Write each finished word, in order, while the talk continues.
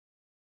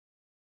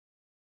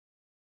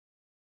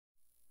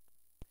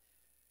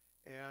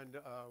and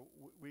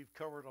we've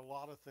covered a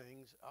lot of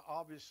things.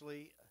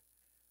 Obviously,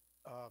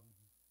 um,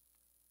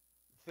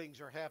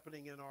 things are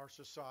happening in our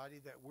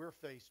society that we're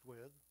faced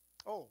with.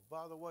 Oh,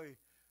 by the way,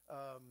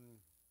 um,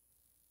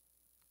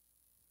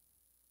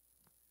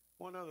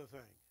 one other thing.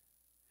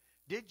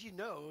 Did you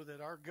know that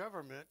our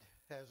government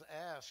has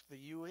asked the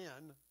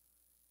UN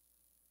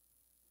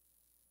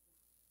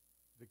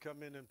to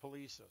come in and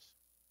police us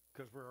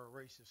because we're a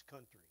racist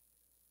country?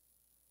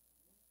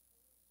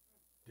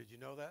 Did you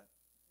know that?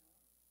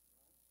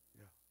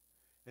 Yeah.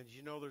 And did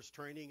you know there's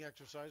training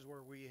exercise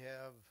where we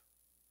have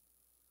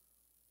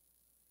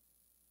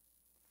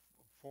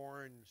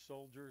foreign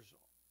soldiers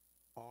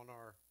on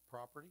our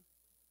property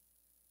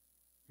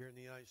here in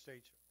the United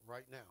States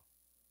right now?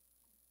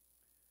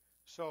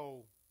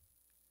 So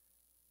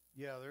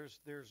yeah, there's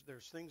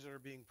things that are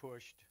being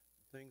pushed,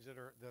 things that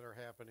are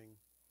happening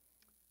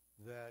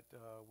that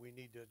we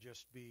need to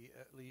just be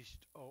at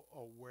least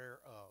aware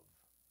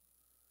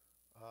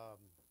of. Um,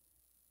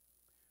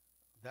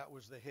 that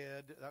was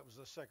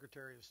the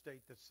Secretary of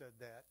State that said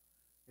that,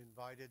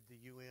 invited the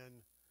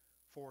UN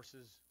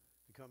forces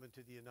to come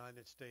into the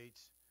United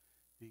States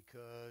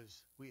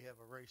because we have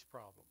a race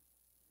problem,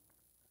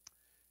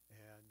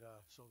 and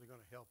so they're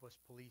going to help us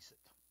police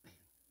it.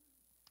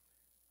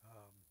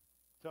 Um,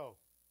 so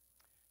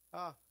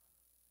uh,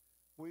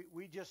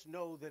 we just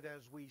know that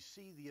as we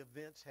see the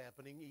events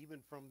happening, even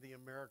from the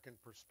American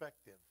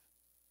perspective,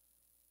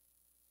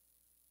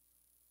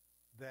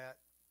 that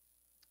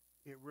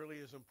it really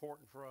is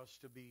important for us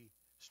to be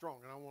strong.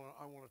 And I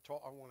want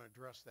to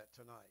address that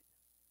tonight.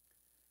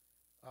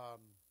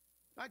 Um,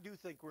 I do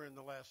think we're in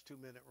the last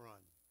 2-minute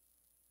run,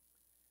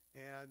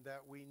 and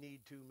that we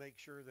need to make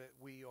sure that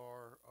we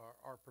are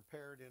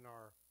prepared in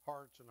our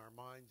hearts and our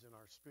minds and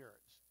our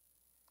spirits.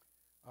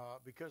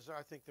 Because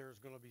I think there's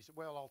going to be,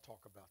 well, I'll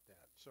talk about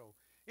that. So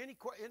any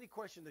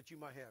question that you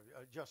might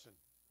have, Justin?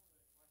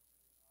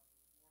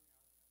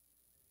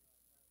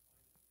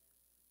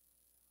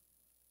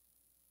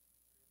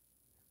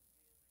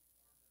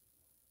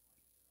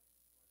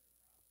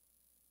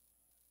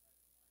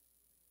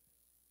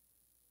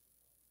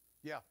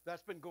 Yeah,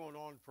 that's been going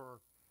on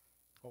for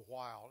a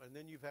while. And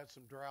then you've had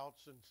some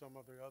droughts in some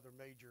of the other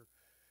major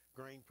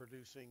grain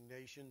producing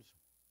nations.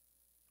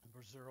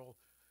 Brazil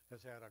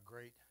has had a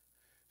great.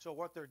 So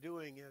what they're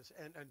doing is,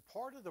 and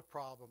part of the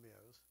problem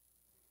is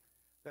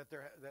that the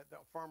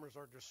farmers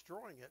are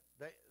destroying it.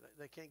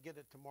 They can't get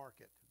it to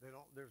market. They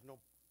don't. There's no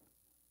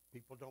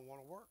people don't want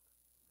to work.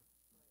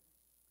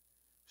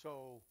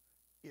 So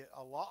yeah,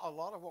 a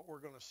lot of what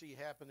we're going to see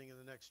happening in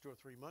the next 2 or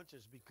 3 months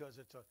is because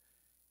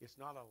it's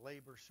not a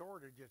labor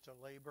shortage. It's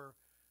a labor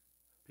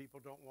people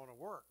don't want to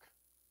work,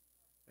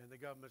 and the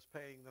government's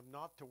paying them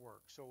not to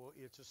work. So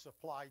it's a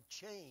supply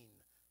chain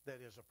that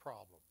is a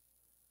problem.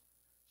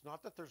 It's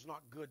not that there's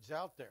not goods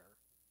out there,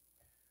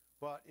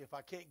 but if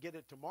I can't get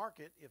it to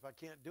market, if I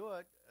can't do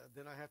it,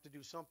 then I have to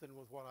do something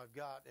with what I've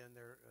got.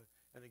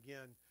 And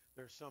again,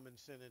 there's some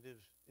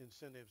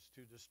incentives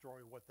to destroy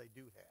what they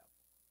do have.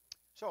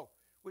 So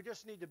we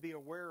just need to be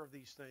aware of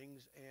these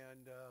things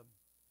and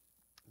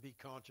be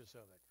conscious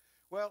of it.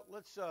 Well,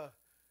 let's.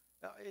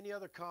 Any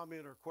other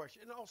comment or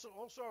question? And also,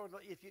 I would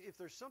like, if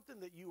there's something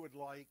that you would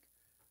like,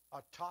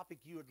 a topic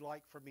you would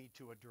like for me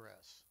to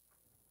address,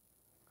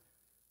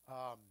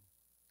 um,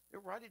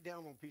 write it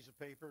down on a piece of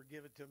paper.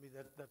 Give it to me.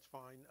 That's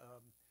fine.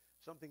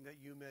 Something that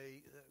you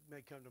may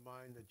come to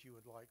mind that you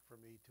would like for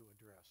me to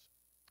address.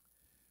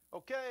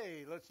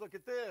 Okay, let's look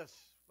at this.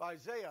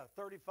 Isaiah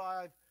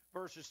 35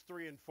 verses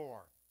 3 and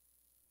 4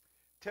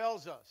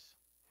 tells us,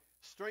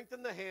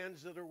 strengthen the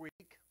hands that are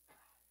weak,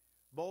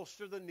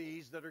 bolster the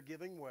knees that are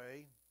giving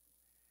way.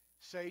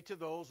 Say to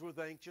those with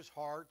anxious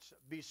hearts,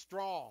 be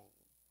strong.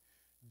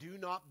 Do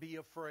not be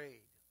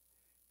afraid.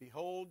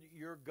 Behold,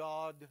 your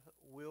God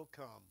will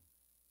come.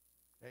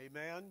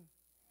 Amen?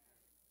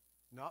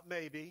 Not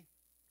maybe,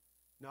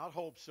 not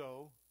hope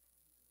so.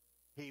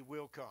 He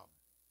will come.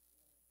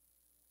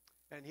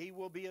 And he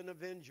will be an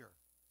avenger.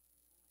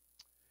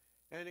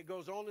 And it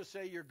goes on to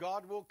say, your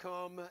God will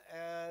come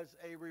as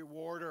a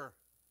rewarder.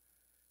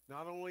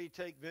 Not only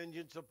take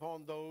vengeance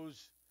upon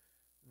those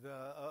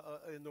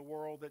in the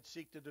world that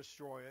seek to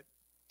destroy it,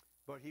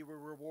 but he will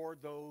reward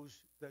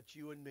those that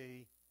you and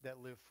me that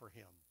live for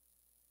him.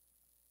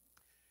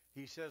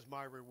 He says,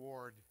 my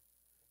reward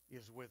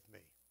is with me.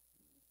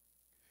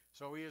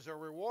 So he is a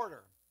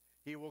rewarder.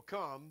 He will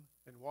come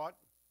and what?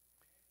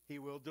 He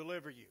will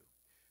deliver you.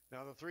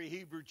 Now the 3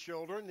 Hebrew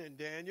children in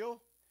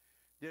Daniel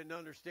didn't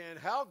understand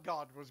how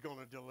God was going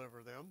to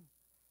deliver them,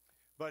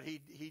 but he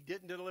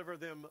didn't deliver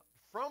them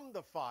from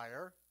the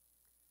fire.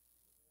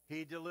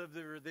 He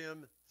delivered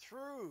them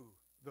through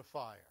the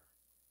fire.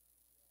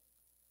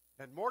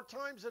 And more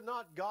times than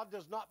not, God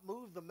does not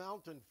move the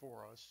mountain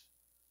for us.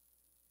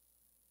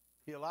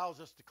 He allows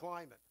us to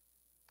climb it.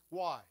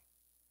 Why?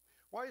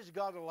 Why has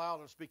God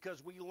allowed us?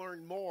 Because we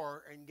learn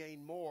more and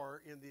gain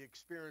more in the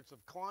experience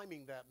of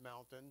climbing that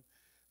mountain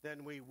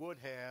than we would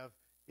have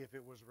if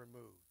it was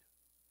removed.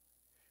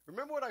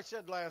 Remember what I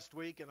said last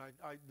week, and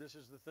this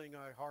is the thing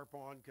I harp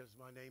on because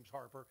my name's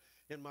Harper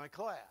in my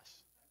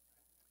class,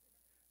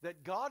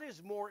 that God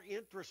is more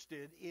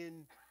interested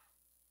in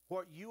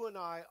what you and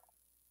I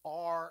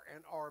are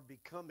and are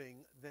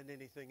becoming than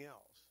anything else.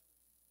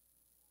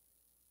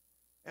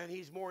 And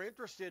He's more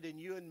interested in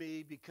you and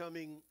me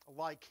becoming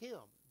like Him.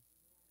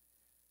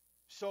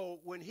 So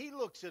when He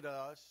looks at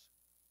us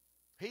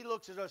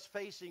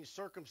facing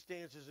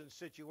circumstances and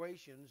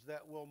situations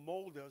that will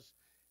mold us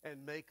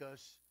and make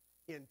us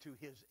into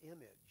His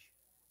image.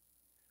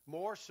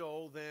 More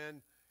so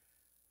than,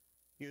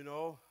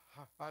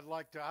 I'd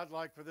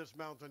like for this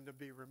mountain to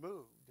be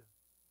removed.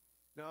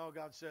 No,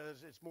 God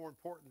says it's more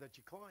important that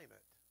you climb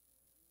it.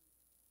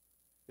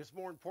 It's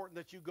more important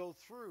that you go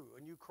through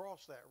and you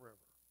cross that river.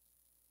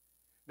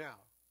 Now,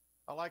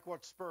 I like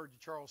what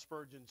Charles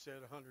Spurgeon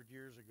said 100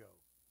 years ago.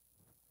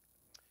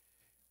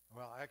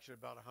 Well, actually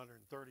about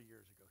 130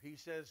 years ago. He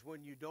says,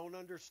 when you don't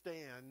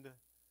understand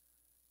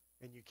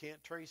and you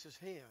can't trace His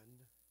hand,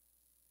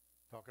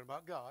 talking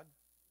about God,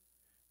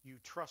 you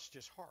trust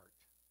His heart.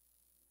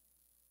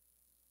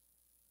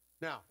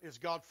 Now, is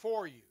God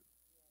for you?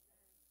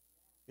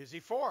 Is He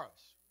for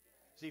us?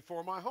 Is He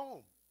for my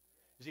home?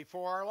 Is He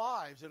for our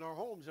lives and our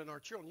homes and our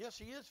children? Yes,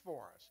 He is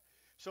for us.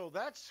 So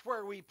that's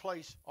where we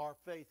place our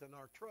faith and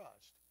our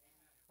trust.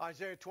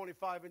 Isaiah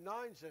 25:9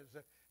 says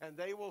that, and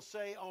they will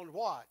say on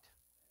what?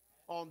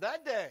 On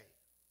that day.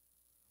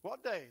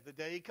 What day? The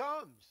day He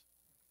comes.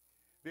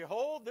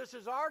 Behold, this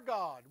is our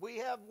God. We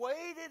have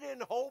waited in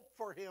hope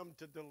for Him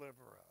to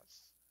deliver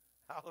us.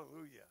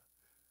 Hallelujah.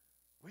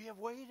 We have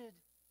waited.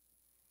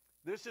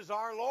 This is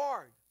our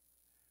Lord.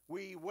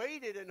 We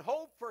waited in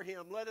hope for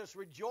Him. Let us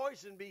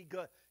rejoice and be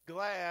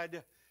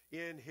glad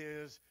in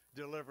His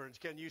deliverance.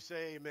 Can you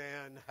say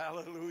amen?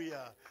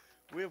 Hallelujah.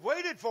 We have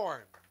waited for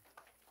Him.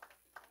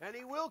 And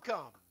He will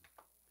come.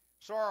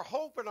 So our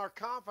hope and our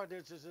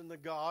confidence is in the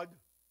God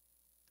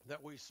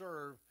that we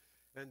serve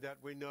and that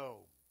we know.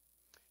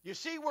 You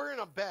see, we're in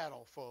a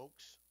battle,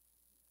 folks.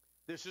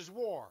 This is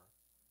war.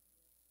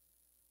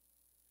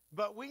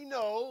 But we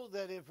know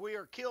that if we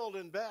are killed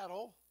in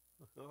battle,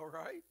 all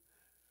right,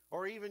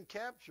 or even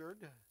captured,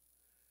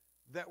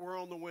 that we're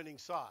on the winning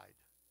side.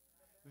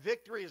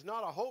 Victory is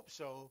not a hope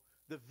so.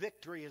 The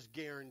victory is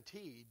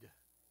guaranteed.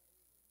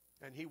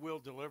 And He will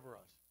deliver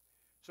us.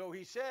 So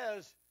He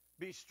says,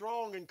 be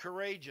strong and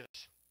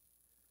courageous.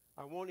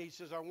 He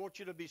says, I want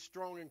you to be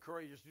strong and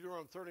courageous.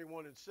 Deuteronomy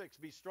 31:6.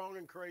 Be strong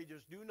and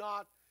courageous. Do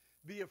not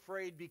be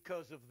afraid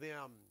because of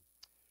them.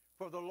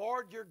 For the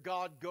Lord your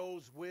God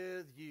goes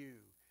with you.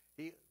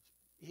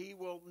 He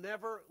will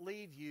never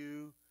leave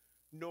you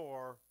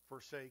nor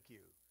forsake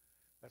you.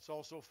 That's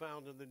also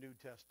found in the New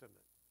Testament.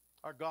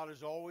 Our God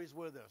is always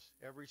with us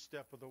every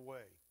step of the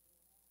way.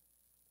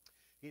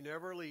 He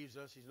never leaves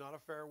us. He's not a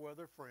fair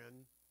weather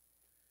friend.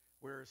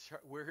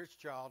 We're His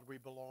child. We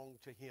belong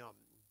to Him.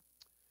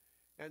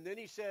 And then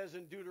He says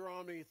in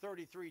Deuteronomy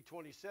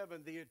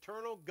 33:27, the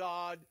eternal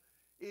God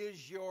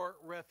is your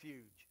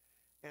refuge,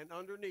 and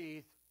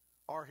underneath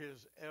are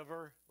His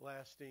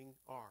everlasting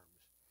arms.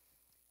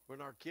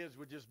 When our kids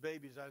were just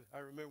babies, I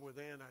remember with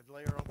Ann, I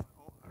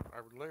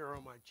would lay her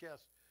on my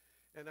chest,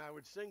 and I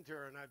would sing to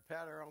her, and I'd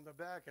pat her on the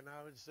back, and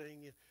I would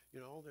sing,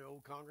 the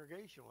old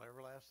congregational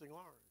everlasting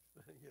arms,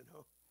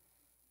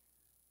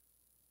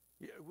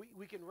 Yeah,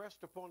 we can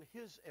rest upon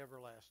His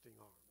everlasting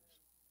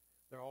arms.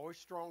 They're always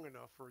strong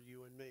enough for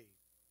you and me.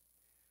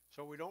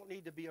 So we don't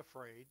need to be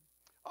afraid.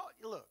 Oh,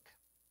 look,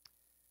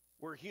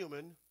 we're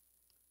human.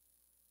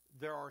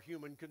 There are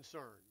human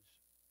concerns.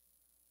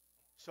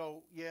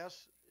 So,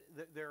 yes,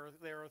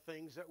 there are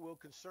things that will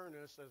concern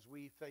us as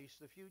we face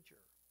the future.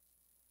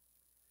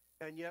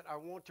 And yet I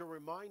want to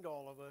remind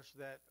all of us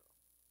that,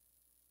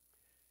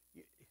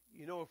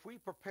 if we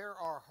prepare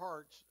our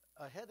hearts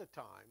ahead of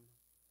time,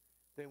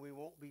 then we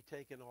won't be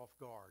taken off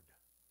guard.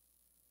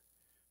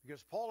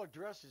 Because Paul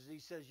addresses, he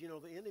says,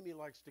 the enemy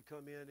likes to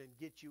come in and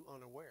get you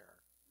unaware.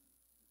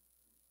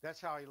 That's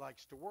how he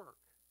likes to work,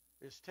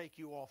 is take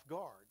you off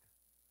guard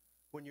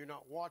when you're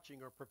not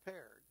watching or prepared.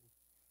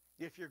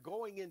 If you're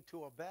going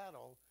into a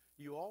battle,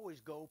 you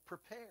always go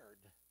prepared.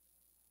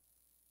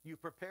 You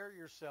prepare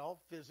yourself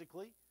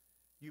physically.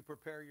 You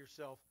prepare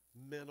yourself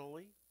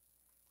mentally.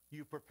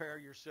 You prepare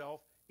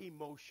yourself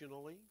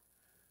emotionally.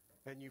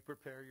 And you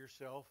prepare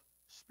yourself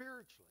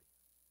spiritually.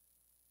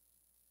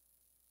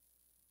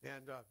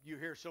 And you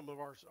hear some of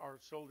our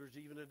soldiers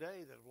even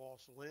today that have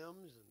lost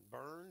limbs and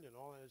burned and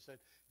all that, and said,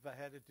 if I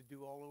had it to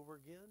do all over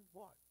again,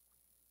 what?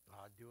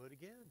 I'd do it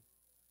again.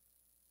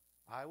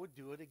 I would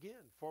do it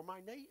again for my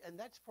and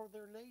that's for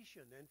their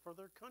nation and for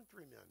their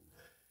countrymen.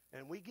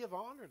 And we give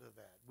honor to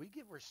that. We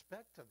give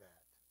respect to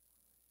that.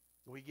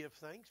 We give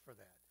thanks for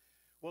that.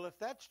 Well, if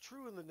that's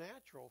true in the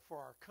natural for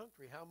our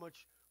country, how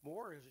much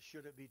more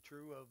should it be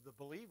true of the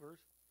believers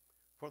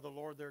for the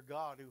Lord their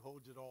God who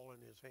holds it all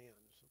in His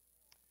hands?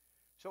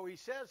 So He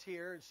says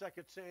here in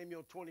 2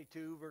 Samuel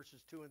 22,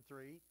 verses 2 and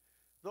 3,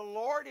 the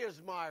Lord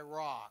is my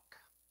rock,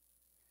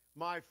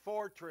 my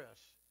fortress,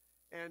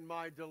 and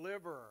my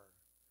deliverer.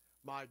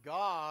 My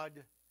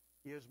God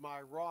He is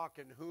my rock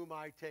in whom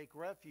I take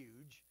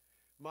refuge,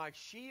 my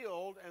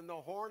shield and the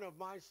horn of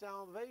my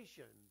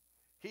salvation.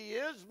 He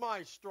is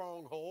my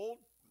stronghold,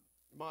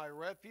 my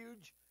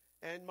refuge,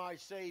 and my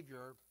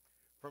Savior.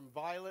 From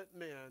violent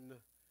men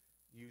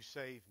you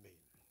save me.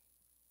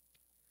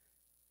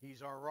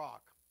 He's our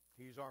rock.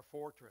 He's our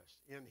fortress.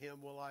 In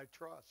him will I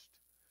trust.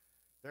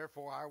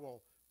 Therefore I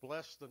will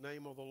bless the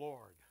name of the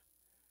Lord.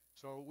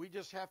 So we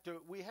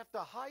have to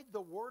hide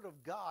the word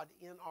of God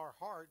in our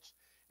hearts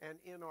and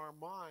in our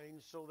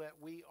minds so that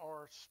we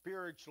are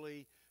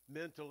spiritually,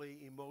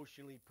 mentally,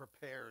 emotionally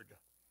prepared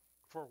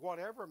for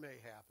whatever may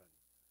happen.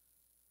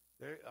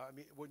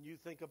 When you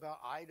think about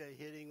Ida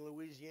hitting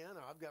Louisiana,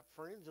 I've got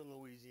friends in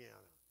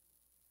Louisiana.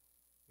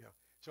 Yeah.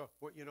 So,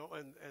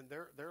 and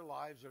their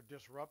lives are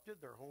disrupted.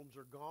 Their homes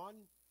are gone.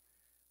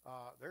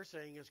 They're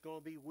saying it's going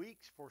to be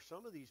weeks for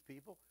some of these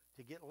people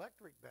to get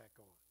electric back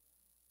on.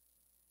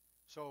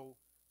 So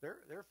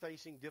they're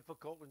facing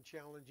difficult and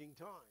challenging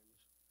times.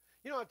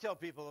 I tell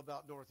people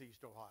about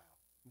Northeast Ohio.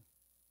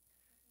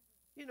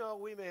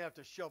 We may have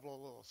to shovel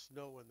a little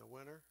snow in the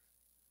winter.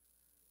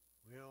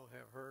 We don't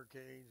have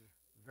hurricanes,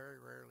 very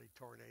rarely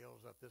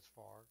tornadoes up this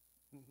far.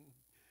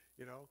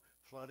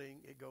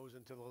 Flooding, it goes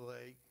into the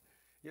lake.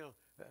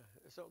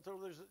 So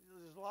there's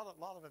a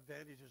lot of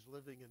advantages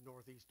living in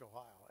Northeast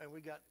Ohio, and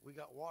we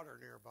got water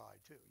nearby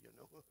too.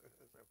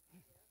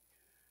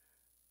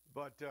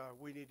 But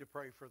we need to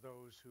pray for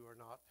those who are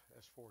not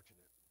as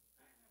fortunate.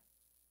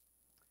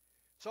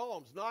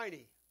 Psalms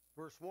 90,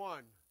 verse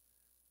 1,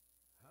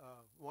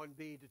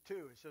 1b to 2.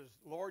 It says,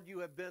 Lord, you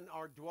have been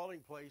our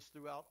dwelling place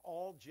throughout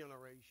all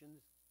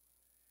generations.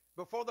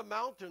 Before the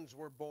mountains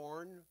were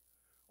born,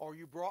 or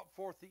you brought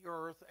forth the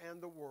earth and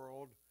the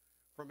world,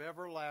 from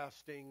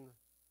everlasting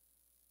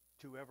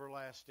to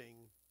everlasting,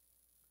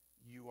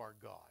 you are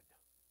God.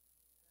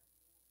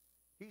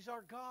 He's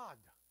our God.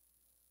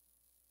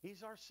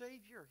 He's our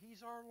Savior.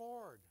 He's our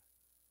Lord.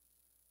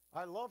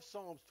 I love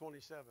Psalms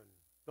 27.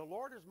 The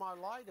Lord is my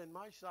light and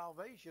my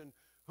salvation.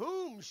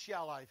 Whom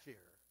shall I fear?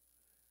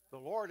 The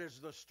Lord is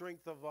the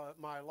strength of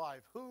my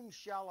life. Whom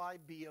shall I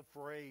be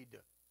afraid?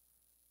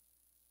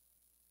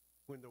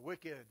 When the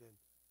wicked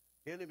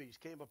and enemies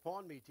came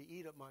upon me to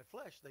eat up my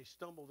flesh, they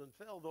stumbled and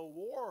fell. Though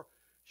war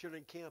should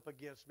encamp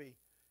against me,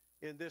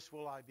 in this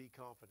will I be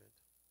confident.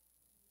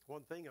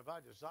 One thing have I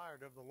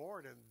desired of the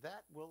Lord, and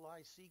that will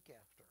I seek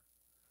after,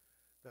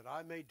 that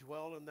I may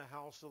dwell in the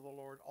house of the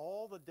Lord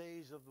all the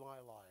days of my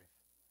life,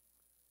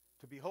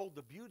 to behold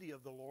the beauty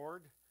of the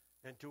Lord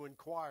and to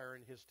inquire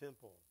in his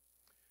temple.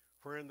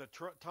 For in the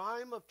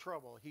time of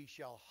trouble he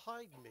shall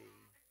hide me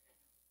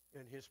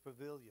in his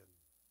pavilion,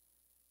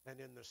 and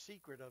in the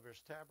secret of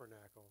his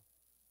tabernacle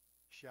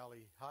shall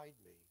he hide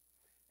me,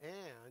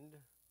 and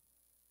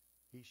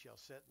he shall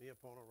set me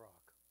upon a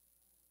rock.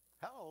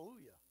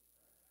 Hallelujah.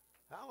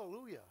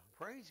 Hallelujah.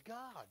 Praise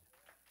God.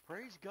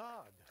 Praise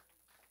God.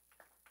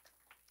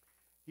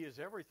 He is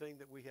everything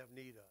that we have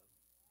need of.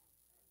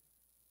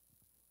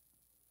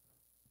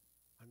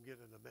 I'm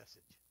getting a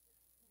message.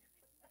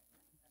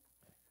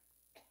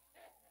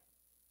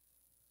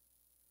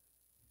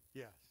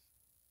 Yes.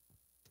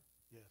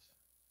 Yes.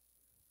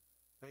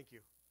 Thank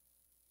you.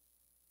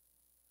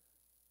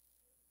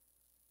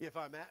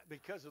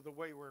 Because of the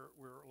way we're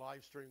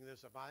live streaming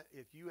this,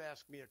 if you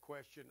ask me a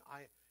question,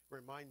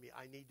 remind me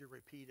I need to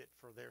repeat it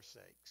for their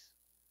sakes.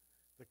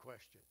 The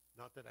question.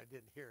 Not that I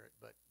didn't hear it,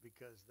 but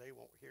because they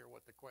won't hear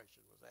what the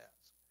question was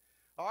asked.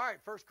 All right,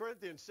 1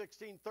 Corinthians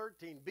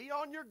 16:13. Be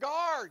on your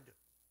guard.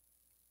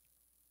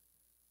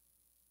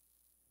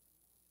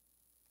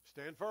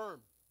 Stand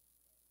firm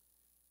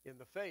in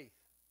the faith.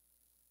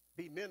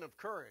 Be men of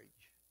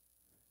courage.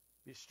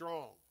 Be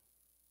strong.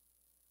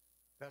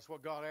 That's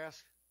what God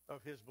asks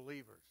of his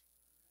believers.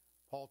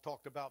 Paul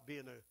talked about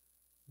being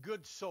a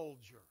good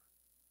soldier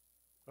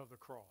of the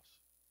cross.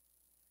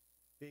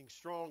 Being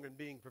strong and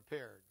being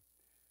prepared.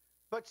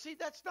 But see,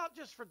 that's not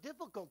just for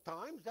difficult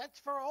times. That's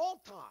for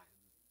all time.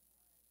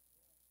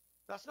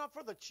 That's not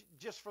for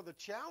just for the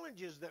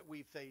challenges that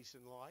we face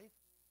in life.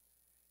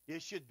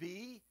 It should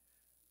be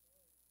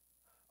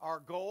our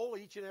goal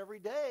each and every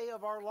day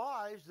of our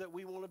lives that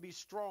we want to be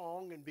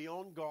strong and be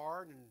on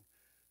guard and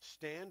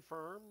stand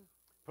firm.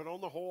 Put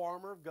on the whole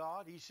armor of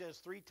God. He says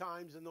 3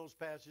 times in those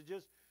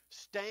passages,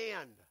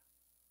 stand.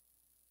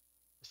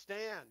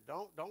 Stand.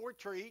 Don't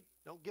retreat.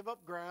 Don't give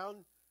up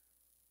ground.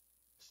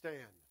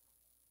 Stand.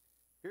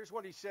 Here's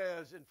what he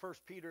says in 1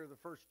 Peter, the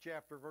 1st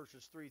chapter,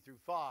 verses 3 through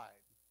 5.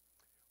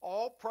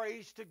 All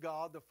praise to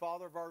God, the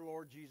Father of our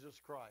Lord Jesus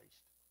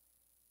Christ.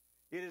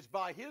 It is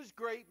by his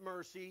great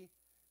mercy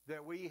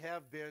that we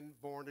have been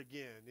born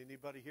again.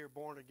 Anybody here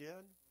born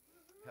again?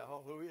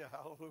 Hallelujah,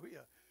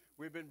 hallelujah.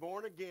 We've been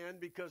born again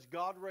because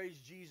God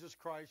raised Jesus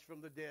Christ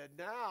from the dead.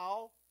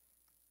 Now,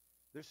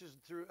 this is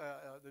through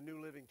the New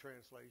Living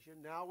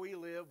Translation. Now we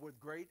live with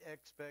great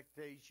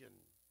expectation.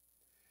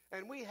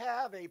 And we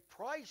have a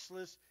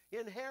priceless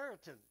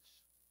inheritance.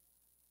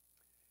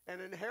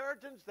 An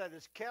inheritance that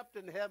is kept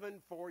in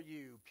heaven for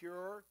you,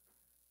 pure,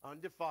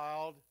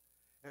 undefiled,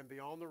 and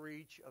beyond the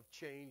reach of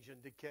change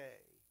and decay.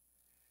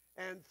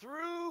 And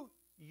through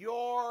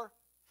your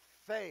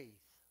faith,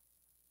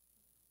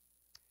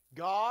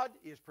 God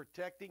is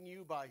protecting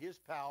you by His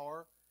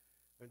power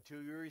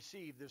until you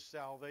receive this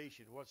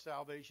salvation. What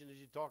salvation is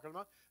He talking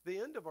about? The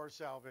end of our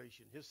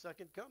salvation, His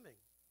second coming,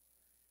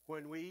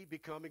 when we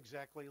become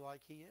exactly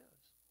like He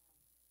is.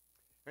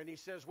 And He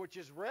says, which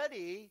is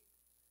ready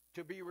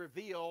to be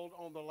revealed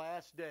on the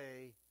last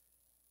day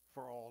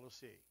for all to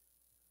see.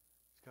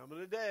 It's coming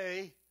a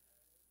day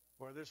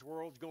where this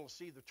world's going to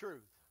see the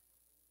truth.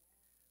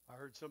 I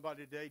heard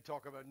somebody today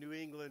talk about New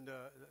England,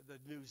 the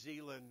New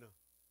Zealand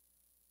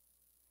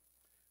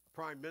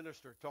Prime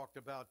Minister talked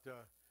about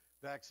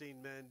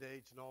vaccine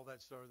mandates and all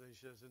that sort of thing. He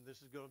says, and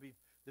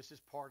this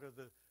is part of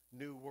the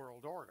new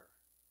world order.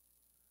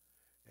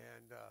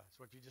 And that's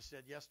what you just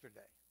said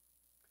yesterday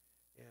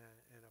in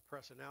a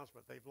press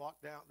announcement. They've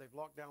locked down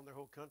their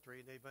whole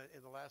country, and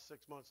in the last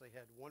 6 months they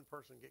had one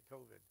person get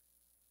COVID.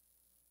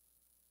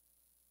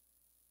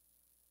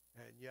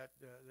 And yet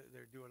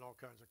they're doing all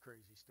kinds of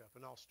crazy stuff.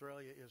 And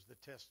Australia is the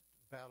test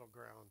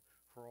battleground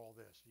for all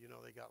this. You know,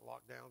 they got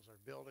lockdowns.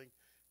 They're building.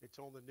 It's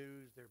on the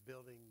news. They're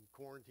building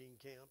quarantine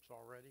camps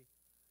already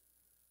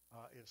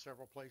in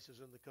several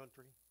places in the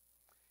country.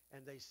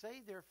 And they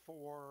say they're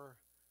for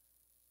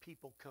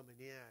people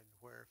coming in,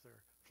 where if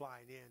they're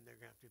flying in,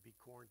 they're going to have to be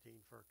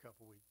quarantined for a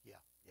couple weeks.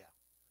 Yeah.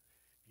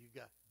 You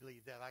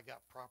believe that? I got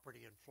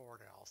property in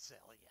Florida. I'll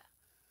sell you.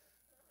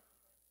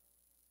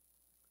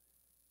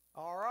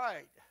 All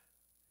right.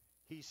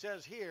 He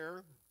says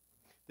here,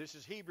 this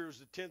is Hebrews,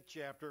 the 10th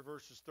chapter,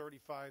 verses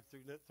 35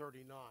 through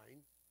 39.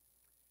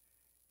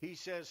 He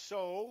says,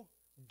 so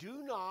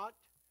do not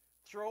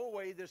throw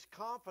away this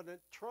confident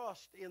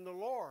trust in the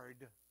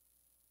Lord.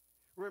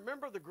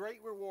 Remember the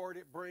great reward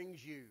it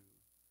brings you.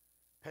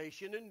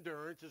 Patient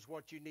endurance is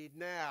what you need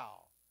now,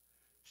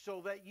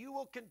 so that you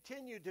will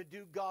continue to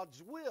do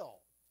God's will.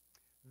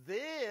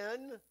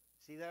 Then,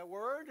 see that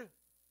word?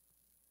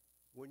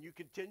 When you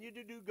continue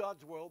to do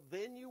God's will,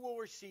 then you will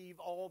receive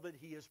all that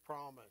He has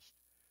promised.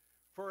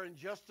 For in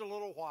just a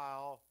little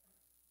while,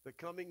 the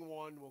coming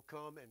one will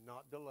come and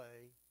not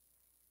delay.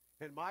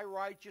 And my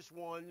righteous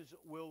ones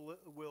will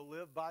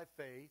live by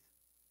faith.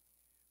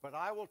 But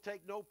I will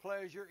take no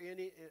pleasure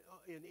in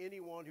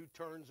anyone who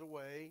turns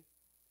away.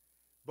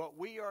 But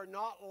we are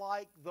not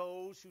like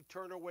those who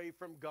turn away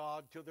from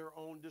God to their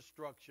own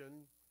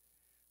destruction.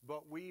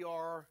 But we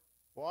are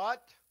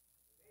what?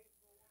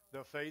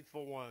 The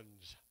faithful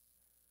ones.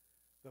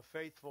 The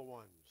faithful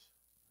ones.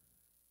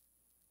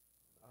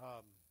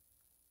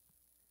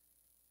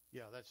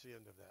 Yeah, that's the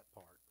end of that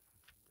part.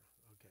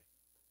 Okay.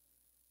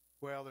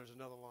 Well, there's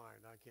another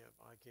line. I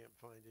can't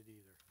find it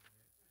either.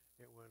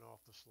 It went off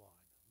the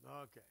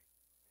slide. Okay.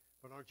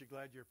 But aren't you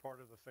glad you're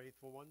part of the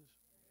faithful ones?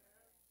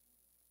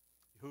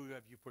 Who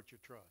have you put your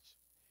trust?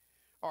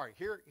 All right,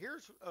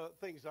 here's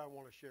things I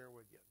want to share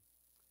with you.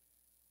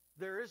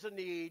 There is a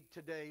need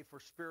today for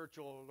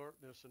spiritual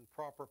alertness and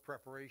proper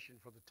preparation,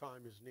 for the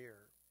time is near.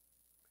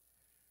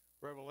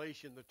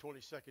 Revelation, the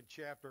 22nd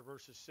chapter,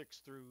 verses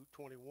 6 through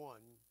 21,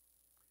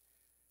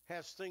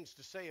 has things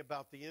to say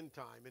about the end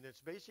time. And it's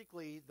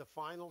basically the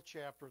final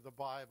chapter of the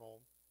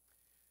Bible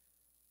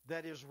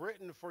that is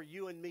written for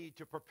you and me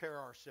to prepare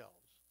ourselves,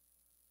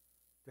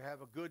 to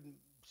have a good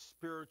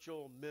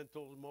spiritual,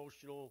 mental,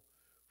 emotional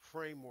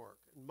framework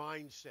and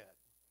mindset.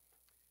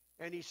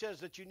 And he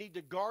says that you need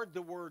to guard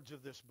the words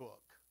of this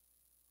book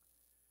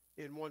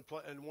in one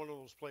of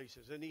those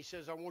places. And he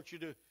says, I want you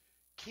to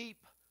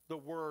keep the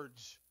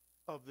words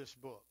of this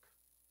book.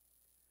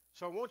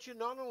 So I want you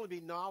not only to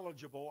be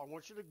knowledgeable, I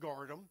want you to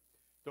guard them.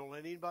 Don't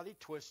let anybody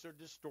twist or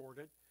distort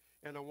it.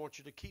 And I want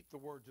you to keep the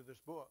words of this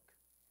book.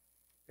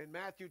 In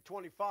Matthew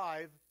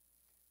 25,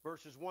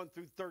 verses 1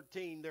 through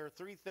 13, there are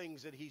three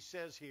things that he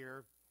says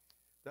here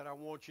that I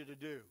want you to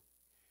do.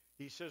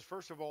 He says,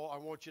 first of all, I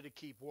want you to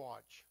keep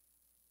watch.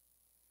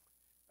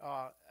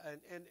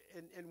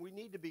 And we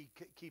need to be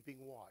keeping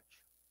watch.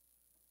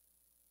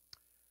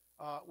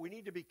 We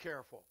need to be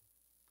careful.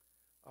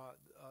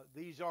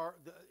 These are,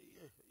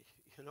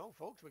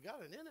 folks, we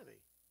got an enemy.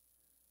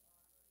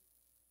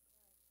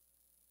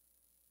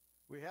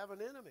 We have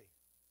an enemy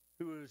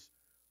who is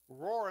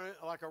roaring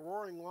like a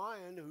roaring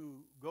lion,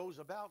 who goes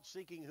about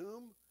seeking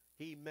whom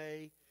he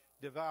may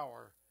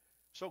devour.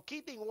 So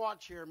keeping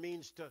watch here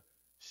means to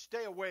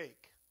stay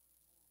awake.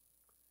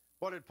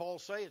 What did Paul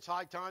say? It's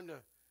high time to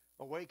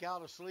awake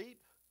out of sleep.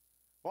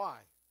 Why?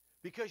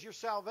 Because your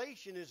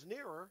salvation is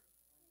nearer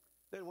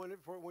than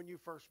when you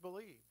first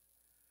believed.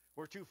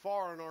 We're too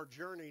far on our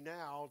journey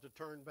now to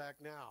turn back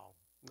now.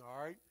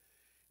 All right?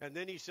 And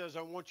then he says,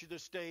 I want you to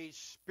stay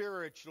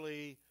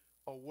spiritually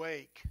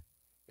awake.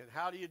 And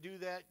how do you do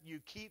that? You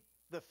keep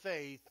the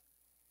faith,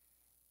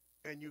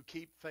 and you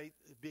keep faith,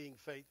 being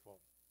faithful.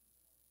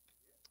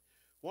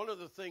 One of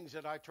the things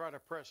that I try to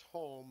press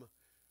home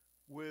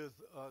with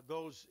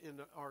those in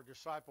our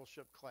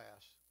discipleship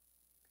class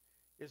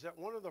is that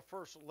one of the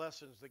first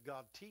lessons that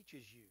God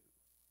teaches you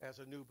as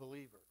a new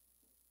believer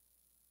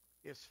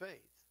is faith.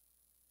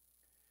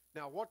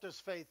 Now, what does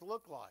faith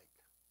look like?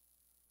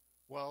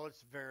 Well,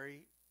 it's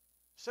very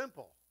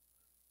simple.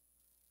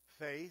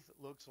 faith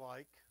looks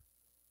like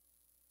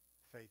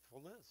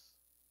faithfulness.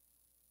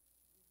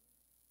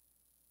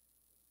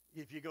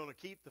 If you're going to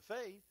keep the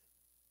faith,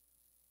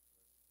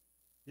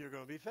 you're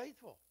going to be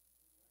faithful.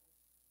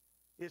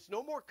 It's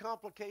no more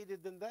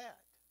complicated than that.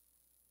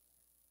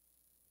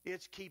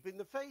 It's keeping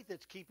the faith.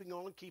 It's keeping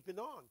on and keeping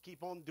on.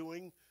 Keep on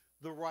doing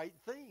the right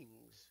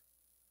things.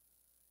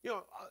 You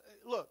know,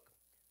 look,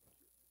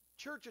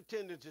 church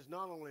attendance is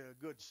not only a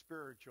good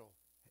spiritual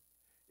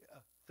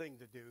thing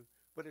to do,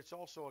 but it's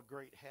also a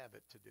great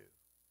habit to do.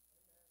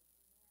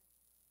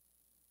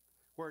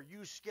 Where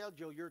you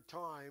schedule your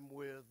time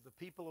with the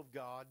people of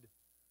God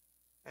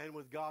and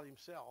with God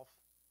Himself,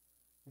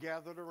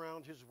 gathered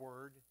around His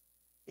Word,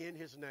 in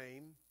His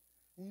name,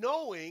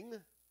 knowing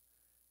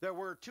that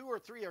where 2 or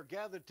 3 are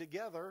gathered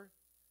together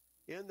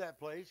in that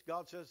place,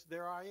 God says,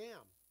 there I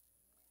am.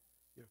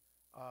 You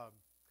know,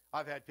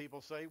 I've had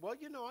people say, well,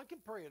 you know, I can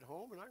pray at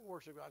home and I can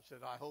worship God. I said,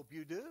 I hope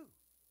you do.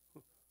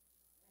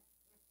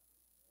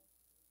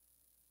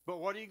 But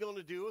what are you going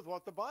to do with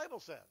what the Bible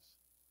says?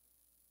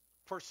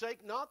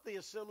 Forsake not the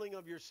assembling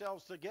of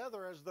yourselves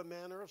together as the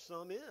manner of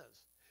some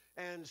is.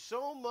 And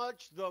so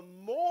much the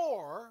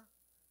more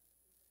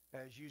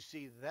as you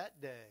see that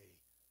day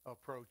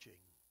approaching.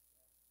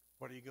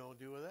 What are you going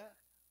to do with that?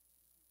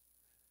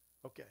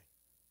 Okay.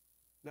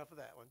 Enough of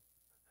that one.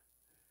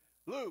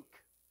 Luke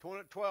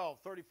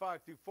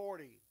 12:35 through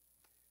 40.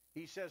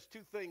 He says 2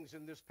 things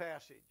in this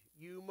passage.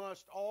 You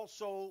must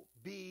also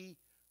be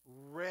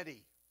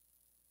ready.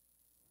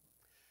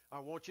 I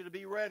want you to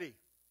be ready.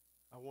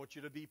 I want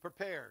you to be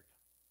prepared.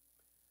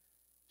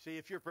 See,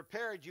 if you're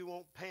prepared, you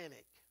won't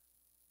panic.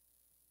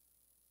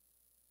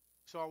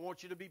 So I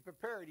want you to be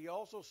prepared. He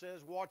also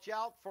says, watch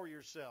out for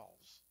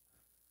yourselves.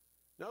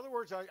 In other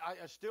words,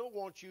 I still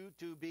want you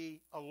to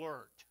be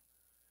alert.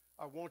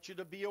 I want you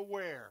to be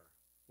aware.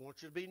 I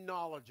want you to be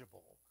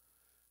knowledgeable.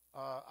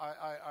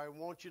 I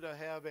want you to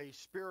have a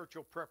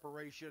spiritual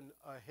preparation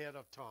ahead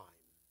of time.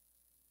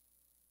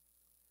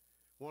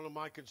 One of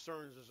my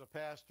concerns as a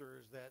pastor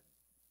is that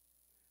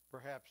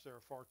perhaps there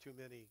are far too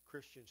many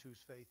Christians whose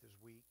faith is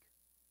weak.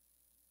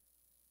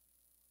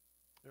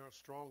 They're not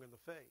strong in the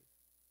faith.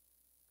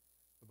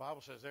 The Bible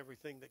says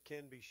everything that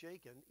can be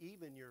shaken,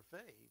 even your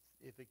faith,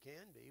 if it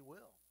can be,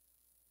 will.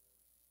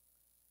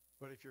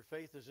 But if your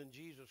faith is in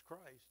Jesus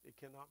Christ, it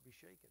cannot be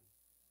shaken.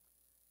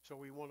 So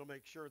we want to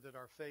make sure that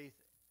our faith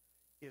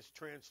is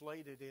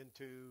translated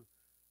into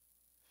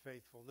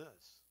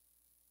faithfulness.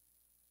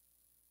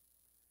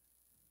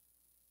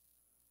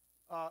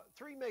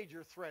 3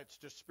 major threats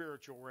to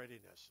spiritual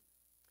readiness.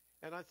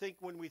 And I think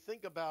when we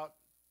think about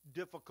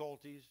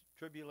difficulties,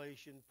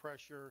 tribulation,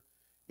 pressure,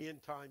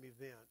 end-time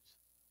events,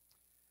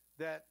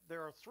 that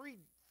there are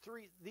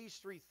these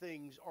 3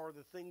 things are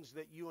the things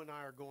that you and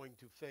I are going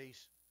to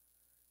face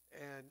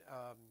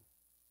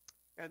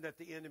and that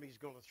the enemy's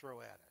going to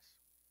throw at us.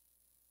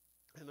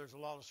 And there's a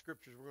lot of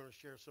scriptures. We're going to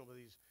share some of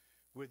these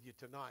with you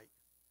tonight.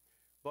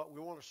 But we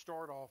want to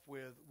start off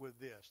with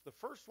this. The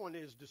first one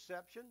is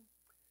deception.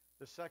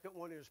 The second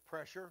one is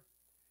pressure.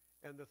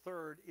 And the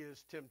third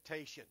is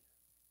temptation.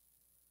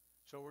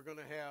 So we're going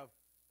to have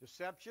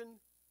deception,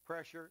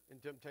 pressure,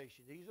 and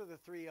temptation. These are the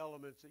 3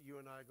 elements that you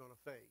and I are going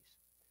to face.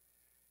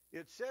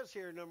 It says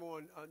here, number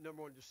one,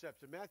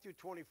 deception. Matthew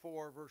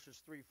 24,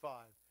 verses 3-5.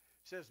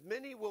 Says,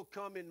 many will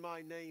come in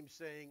my name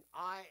saying,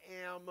 I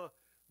am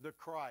the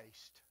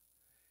Christ.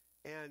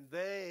 And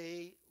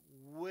they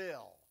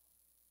will.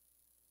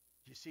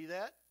 Do you see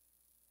that?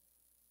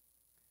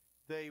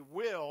 They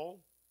will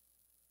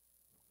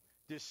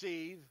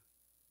deceive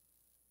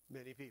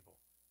many people.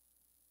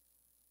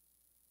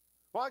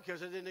 Why?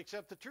 Because they didn't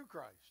accept the true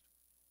Christ.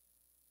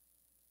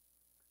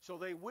 So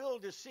they will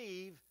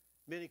deceive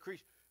many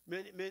Christians.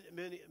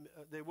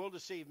 They will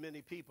deceive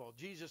many people.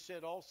 Jesus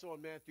said also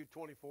in Matthew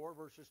 24,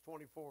 verses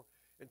 24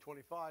 and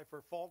 25,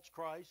 for false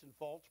Christs and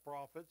false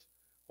prophets,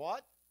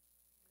 what?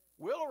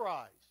 Will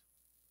arise.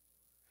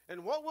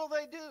 And what will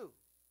they do?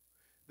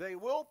 They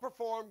will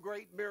perform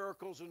great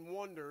miracles and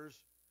wonders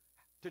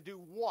to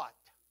do what?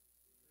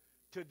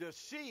 To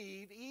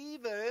deceive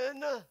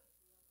even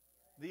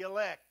the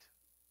elect.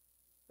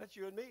 That's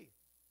you and me.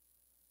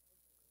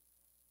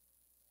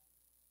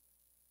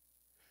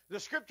 The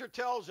scripture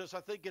tells us,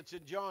 I think it's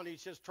in John, he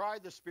says, try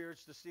the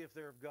spirits to see if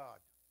they're of God.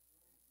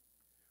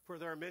 For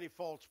there are many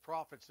false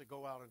prophets that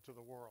go out into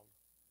the world.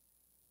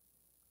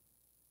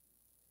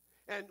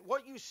 And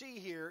what you see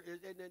here,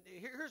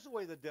 here's the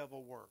way the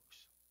devil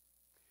works.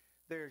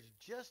 There's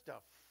just a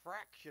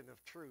fraction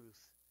of truth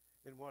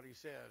in what he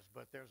says,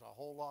 but there's a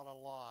whole lot of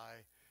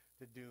lie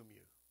to doom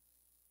you.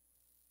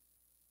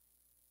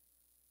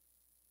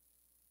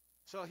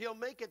 So he'll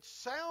make it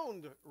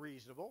sound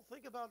reasonable.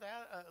 Think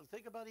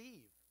about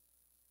Eve.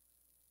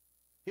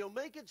 He'll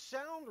make it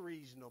sound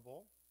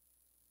reasonable.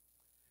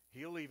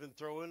 He'll even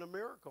throw in a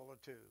miracle or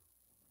two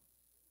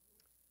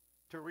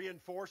to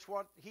reinforce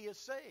what he is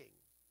saying.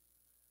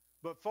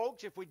 But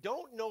folks, if we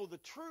don't know the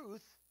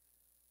truth,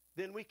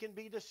 then we can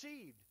be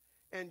deceived.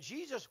 And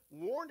Jesus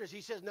warned us.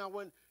 He says, now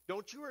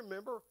don't you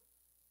remember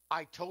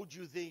I told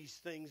you these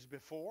things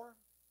before?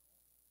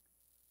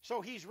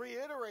 So he's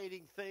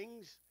reiterating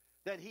things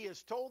that he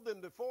has told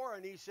them before,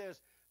 and he says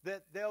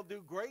that they'll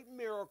do great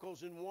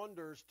miracles and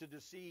wonders to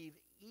deceive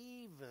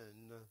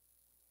even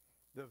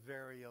the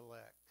very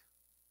elect,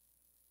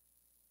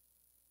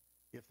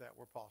 if that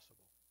were possible.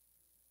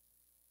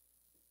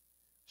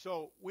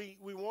 So we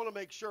want to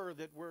make sure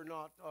that we're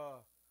not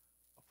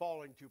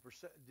falling to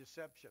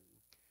deception.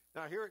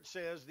 Now here it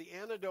says the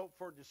antidote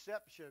for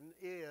deception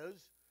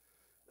is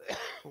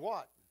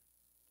what?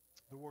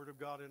 The Word of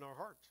God in our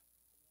hearts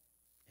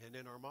and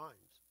in our minds.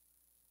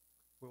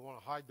 We want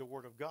to hide the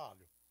Word of God.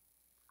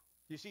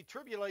 You see,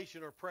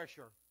 tribulation or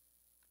pressure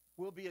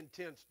will be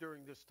intense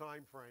during this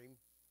time frame,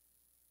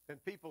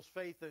 and people's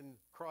faith in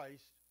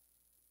Christ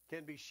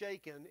can be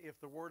shaken if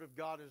the Word of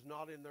God is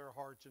not in their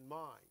hearts and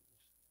minds,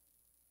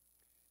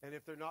 and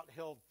if they're not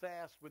held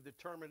fast with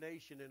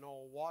determination in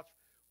all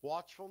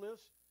watchfulness,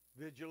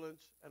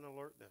 vigilance, and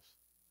alertness.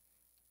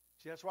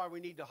 See, that's why we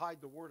need to hide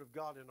the Word of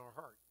God in our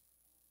heart.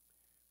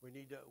 We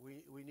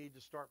need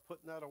to start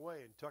putting that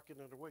away and tucking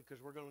it away,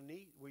 because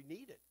we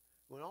need it.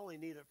 We don't only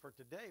need it for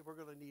today, we're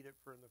going to need it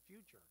for in the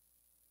future.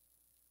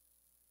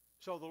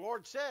 So the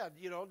Lord said,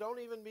 don't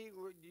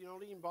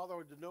even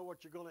bother to know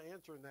what you're going to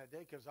answer in that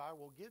day, because I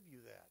will give you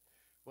that.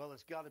 Well,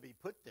 it's got to be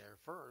put there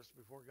first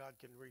before God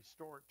can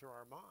restore it to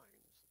our minds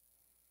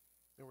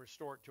and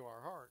restore it to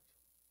our hearts.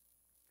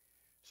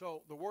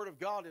 So the Word of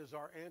God is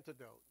our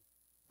antidote.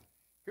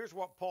 Here's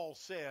what Paul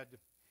said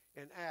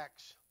in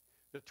Acts,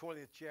 the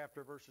 20th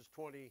chapter, verses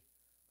 29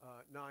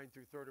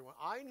 through 31.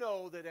 I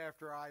know that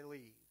after I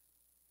leave,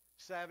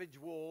 savage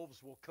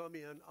wolves will come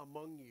in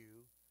among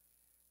you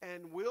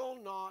and will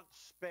not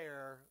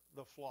spare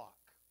the flock.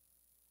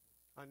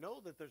 I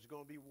know that there's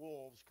going to be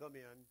wolves come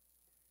in.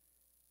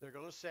 They're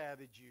going to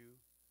savage you.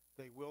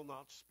 They will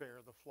not spare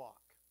the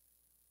flock.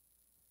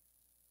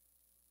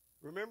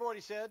 Remember what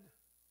he said?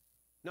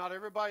 Not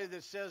everybody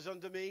that says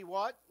unto me,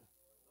 what?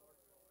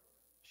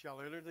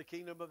 Shall enter the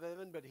kingdom of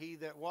heaven, but he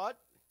that what?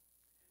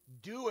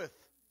 Doeth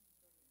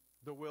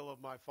the will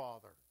of my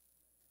Father.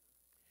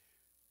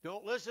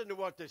 Don't listen to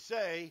what they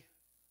say.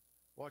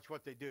 Watch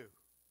what they do.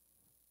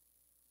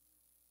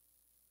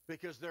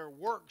 Because their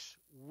works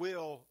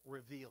will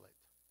reveal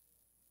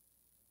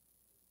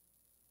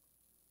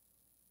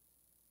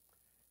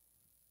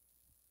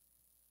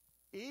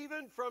it.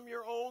 Even from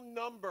your own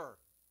number,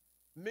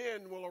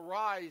 men will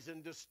arise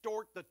and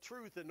distort the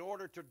truth in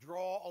order to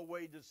draw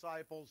away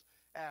disciples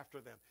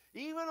after them.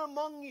 Even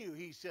among you,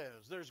 he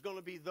says, there's going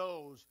to be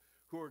those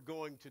who are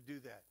going to do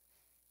that.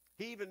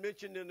 He even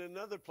mentioned in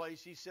another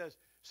place, he says,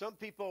 some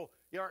people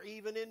are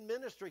even in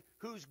ministry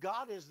whose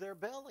God is their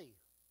belly,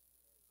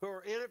 who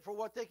are in it for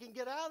what they can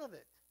get out of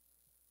it.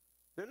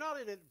 They're not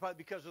in it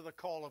because of the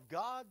call of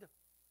God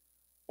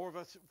or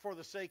for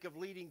the sake of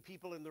leading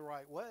people in the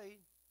right way.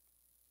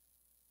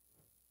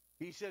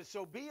 He says,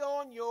 so be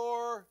on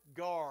your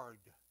guard.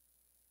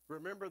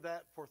 Remember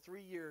that for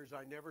 3 years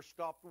I never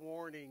stopped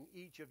warning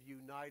each of you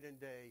night and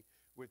day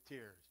with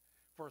tears.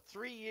 For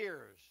 3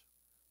 years,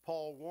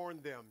 Paul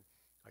warned them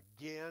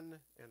again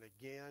and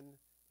again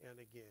and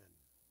again.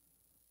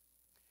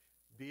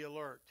 Be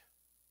alert.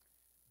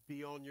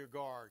 Be on your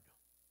guard.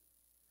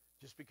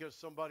 Just because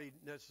somebody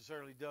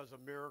necessarily does a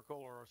miracle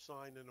or a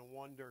sign and a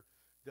wonder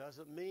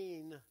doesn't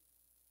mean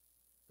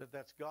that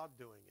that's God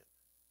doing it.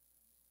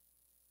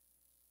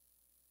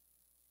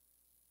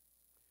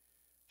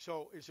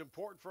 So it's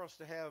important for us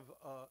to have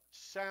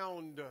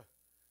sound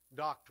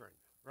doctrine,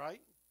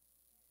 right?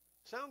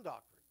 Sound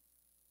doctrine.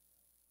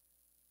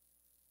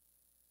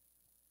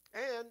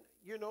 And,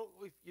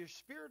 if your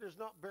spirit is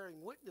not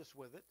bearing witness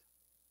with it,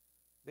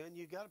 then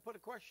you got to put a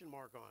question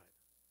mark on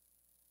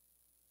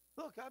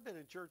it. Look, I've been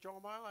in church all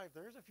my life.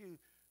 There's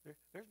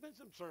been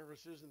some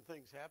services and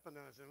things happen,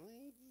 and I said,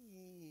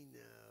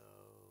 no,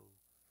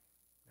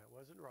 that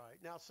wasn't right.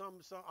 Now,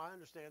 some I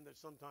understand that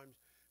sometimes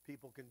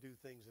people can do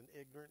things in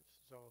ignorance,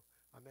 so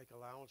I make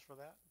allowance for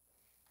that.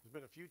 There's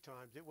been a few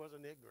times it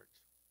wasn't ignorance.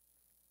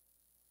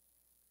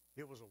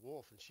 It was a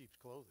wolf in sheep's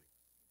clothing.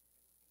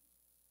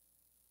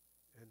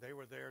 And they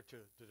were there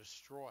to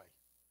destroy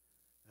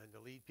and to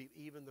lead people,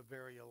 even the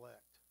very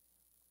elect,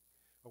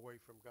 away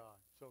from God.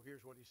 So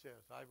here's what he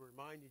says. I've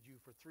reminded you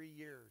for 3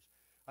 years.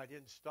 I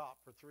didn't stop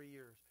for 3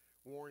 years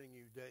warning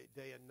you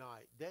day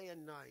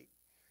and night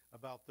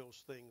about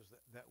those things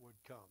that would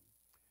come.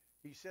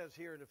 He says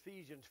here in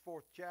Ephesians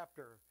 4th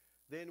chapter,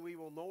 then we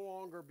will no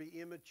longer be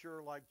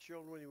immature like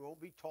children. We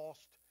won't be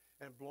tossed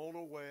and blown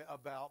away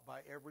about by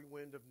every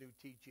wind of new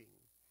teaching.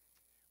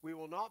 We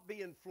will not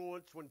be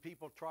influenced when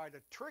people try to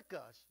trick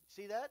us.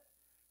 See that?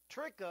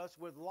 Trick us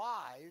with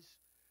lies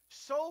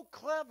so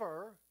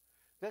clever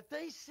that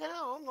they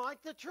sound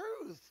like the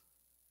truth.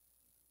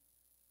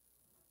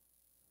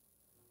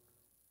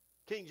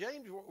 King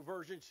James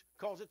Version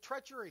calls it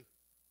treachery.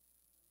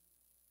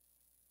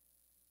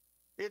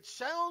 It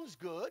sounds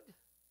good.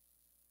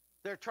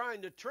 They're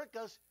trying to trick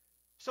us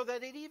so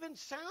that it even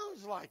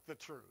sounds like the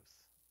truth.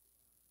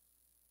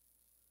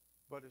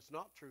 But it's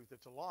not truth,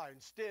 it's a lie.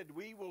 Instead,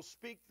 we will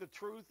speak the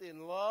truth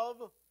in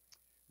love,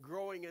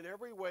 growing in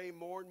every way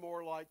more and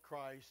more like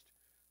Christ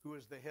who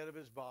is the head of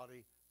his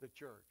body, the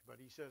church. But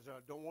he says, I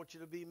don't want you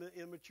to be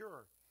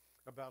immature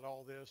about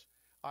all this.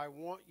 I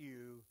want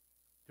you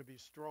to be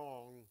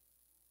strong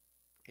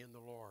in the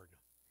Lord.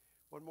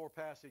 One more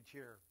passage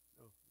here.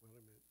 Oh, wait a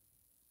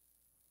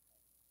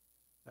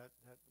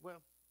minute.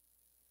 Well,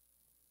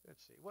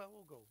 let's see. Well,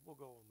 we'll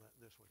go on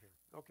this one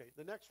here. Okay,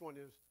 the next one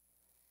is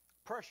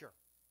pressure.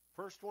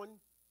 First one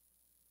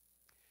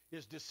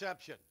is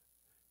deception.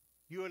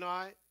 You and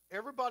I,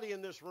 everybody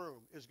in this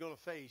room is going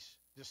to face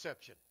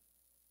deception.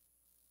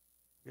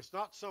 It's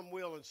not some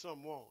will and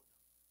some won't.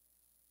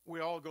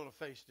 We're all going to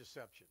face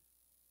deception.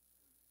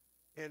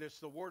 And it's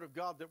the Word of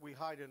God that we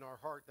hide in our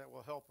heart that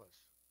will help us.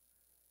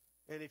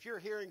 And if you're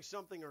hearing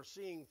something or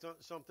seeing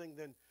something,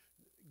 then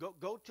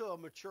go to a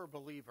mature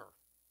believer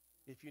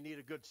if you need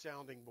a good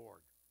sounding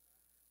board.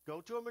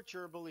 Go to a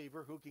mature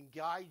believer who can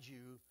guide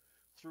you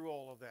through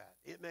all of that.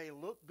 It may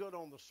look good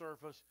on the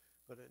surface,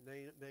 but it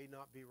may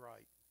not be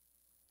right.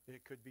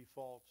 It could be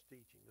false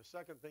teaching. The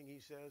second thing he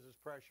says is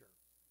pressure.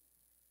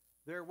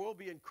 There will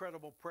be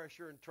incredible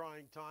pressure in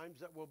trying times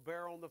that will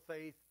bear on the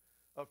faith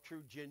of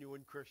true,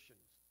 genuine Christians.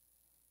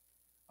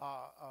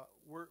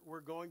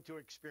 We're going to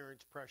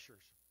experience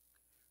pressures,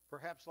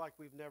 perhaps like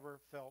we've never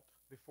felt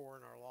before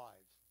in our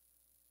lives.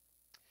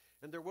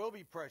 And there will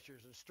be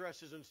pressures and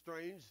stresses and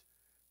strains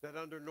that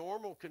under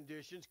normal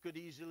conditions could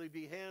easily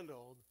be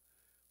handled,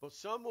 but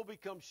some will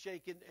become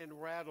shaken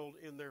and rattled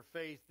in their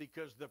faith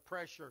because the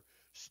pressure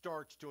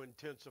starts to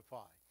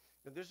intensify.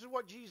 And this is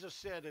what Jesus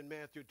said in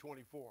Matthew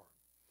 24.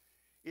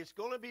 It's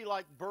going to be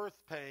like birth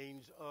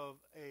pains of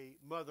a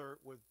mother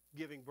with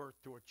giving birth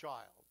to a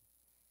child.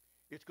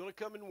 It's going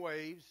to come in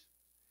waves,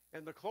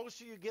 and the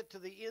closer you get to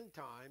the end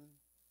time,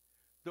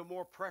 the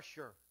more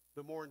pressure,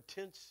 the more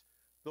intense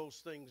those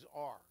things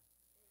are.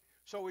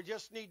 So we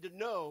just need to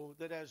know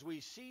that as we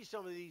see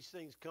some of these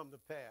things come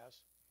to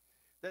pass,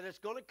 that it's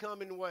going to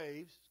come in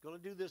waves. It's going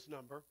to do this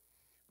number,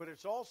 but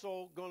it's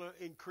also going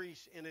to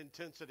increase in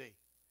intensity.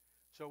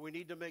 So we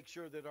need to make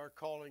sure that our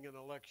calling and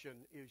election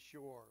is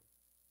sure.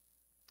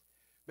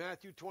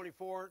 Matthew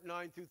 24,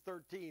 9 through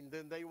 13,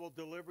 then they will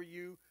deliver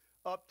you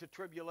up to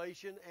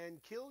tribulation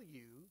and kill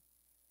you,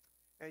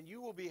 and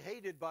you will be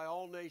hated by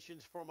all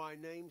nations for my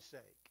name's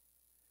sake.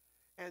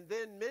 And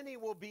then many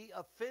will be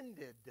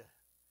offended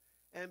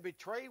and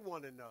betray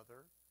one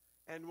another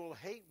and will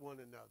hate one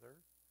another.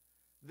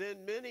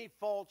 Then many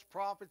false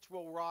prophets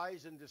will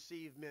rise and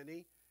deceive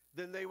many.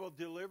 Then they will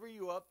deliver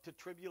you up to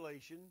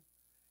tribulation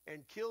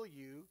and kill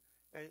you.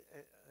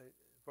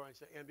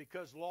 And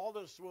because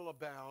lawlessness will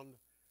abound,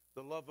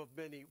 the love of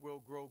many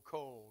will grow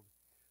cold.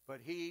 But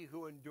he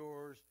who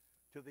endures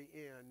to the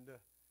end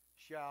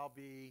shall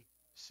be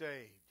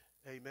saved.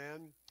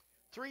 Amen.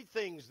 Three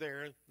things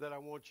there that I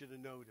want you to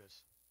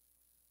notice.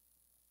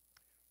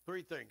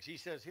 Three things. He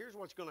says, here's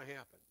what's going to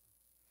happen.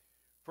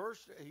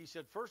 First, he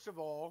said, first of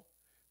all,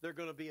 they're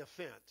going to be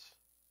offense.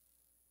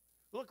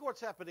 Look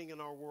what's happening in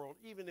our world,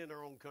 even in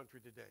our own country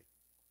today.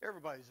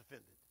 Everybody's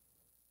offended.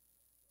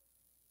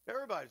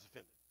 Everybody's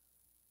offended.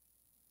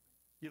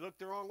 You look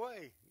the wrong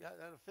way. Yeah,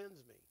 that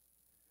offends me.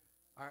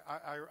 I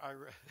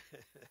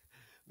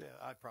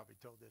probably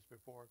told this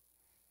before.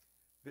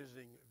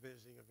 Visiting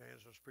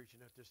evangelist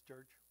preaching at this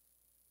church.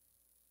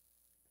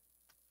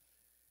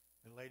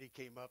 And a lady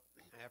came up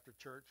after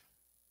church.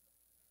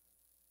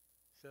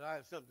 Said, I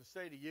have something to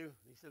say to you.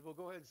 He said, well,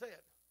 go ahead and say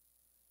it.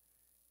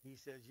 He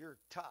says, your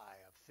tie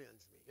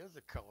offends me. It was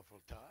a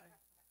colorful tie.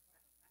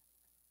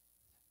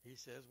 He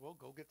says, well,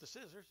 go get the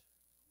scissors.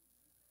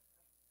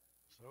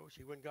 So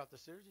she went and got the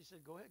scissors. He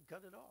said, go ahead and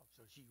cut it off.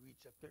 So she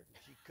reached up there and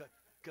she cut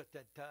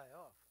that tie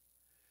off.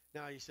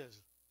 Now he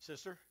says,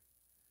 sister,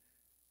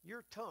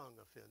 your tongue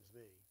offends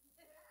me.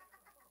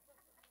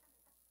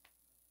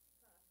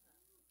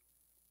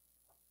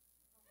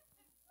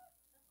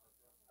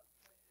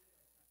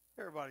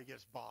 Everybody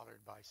gets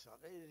bothered by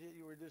something.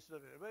 You were just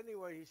living it. But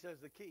anyway, he says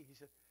the key. He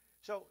said,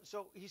 so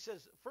he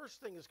says,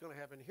 first thing that's going to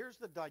happen, here's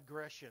the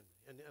digression.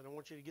 And I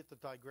want you to get the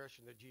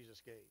digression that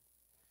Jesus gave.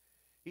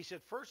 He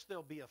said, first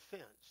there'll be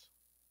offense.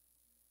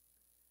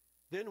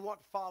 Then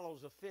what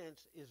follows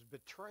offense is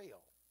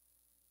betrayal.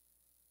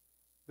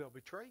 They'll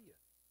betray you.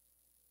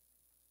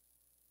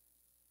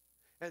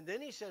 And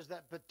then he says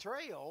that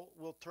betrayal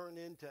will turn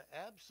into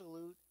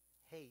absolute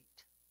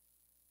hate.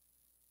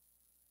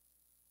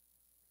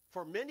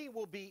 For many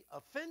will be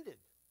offended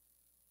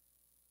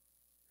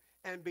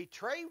and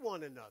betray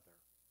one another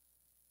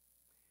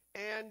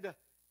and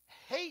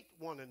hate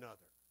one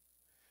another.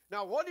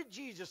 Now, what did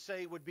Jesus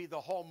say would be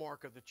the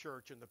hallmark of the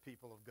church and the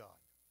people of God?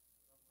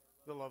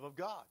 The love of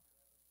God.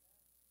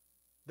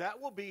 That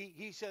will be,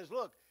 he says,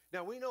 look,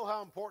 now we know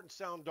how important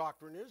sound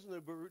doctrine is in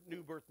the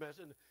new birth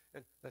message,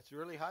 and that's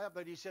really high up,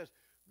 but he says,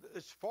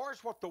 as far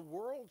as what the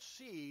world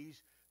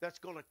sees that's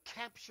going to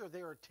capture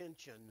their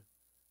attention,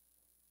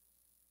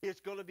 it's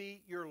going to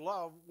be your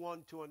love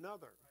one to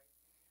another.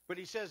 But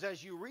he says,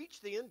 as you reach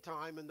the end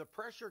time and the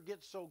pressure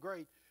gets so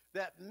great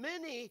that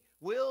many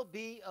will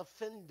be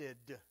offended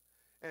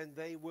and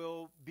they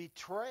will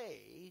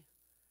betray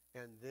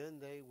and then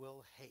they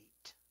will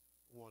hate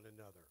one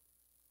another.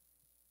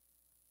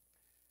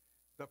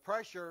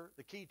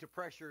 The key to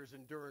pressure is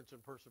endurance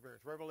and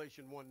perseverance.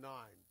 Revelation 1:9.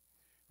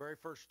 Very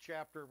first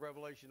chapter of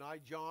Revelation. I,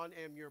 John,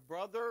 am your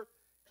brother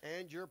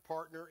and your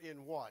partner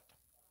in what?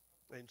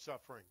 In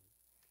suffering.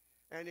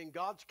 And in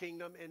God's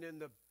kingdom and in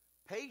the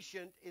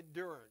patient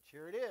endurance.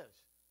 Here it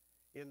is.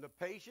 In the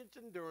patient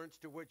endurance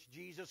to which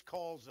Jesus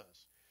calls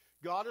us.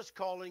 God is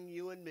calling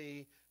you and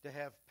me to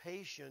have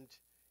patient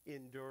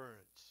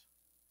endurance.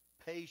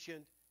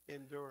 Patient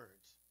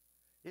endurance.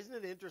 Isn't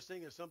it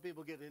interesting that some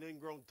people get an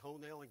ingrown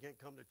toenail and can't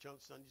come to church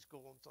Sunday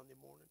school on Sunday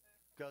morning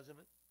because of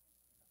it?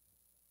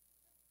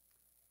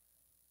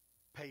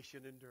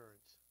 Patient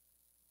endurance.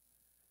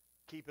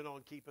 Keeping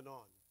on, keeping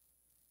on.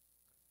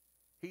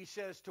 He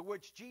says, to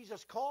which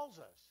Jesus calls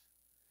us.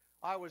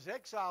 I was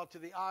exiled to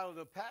the island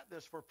of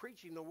Patmos for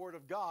preaching the word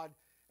of God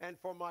and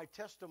for my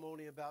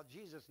testimony about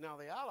Jesus. Now,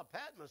 the Isle of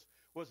Patmos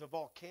was a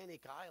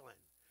volcanic island.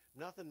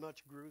 Nothing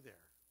much grew there.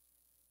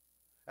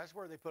 That's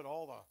where they put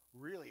all the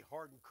really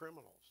hardened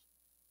criminals.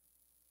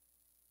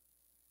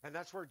 And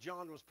that's where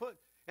John was put.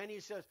 And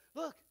he says,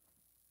 look,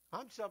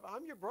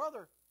 I'm your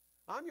brother.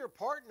 I'm your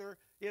partner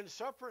in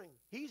suffering.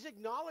 He's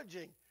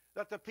acknowledging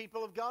that the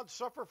people of God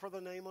suffer for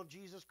the name of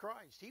Jesus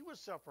Christ. He was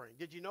suffering.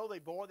 Did you know they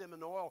boiled him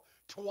in oil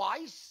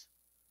twice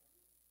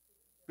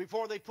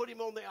before they put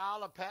him on the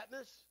Isle of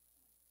Patmos?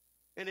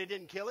 And they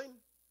didn't kill him?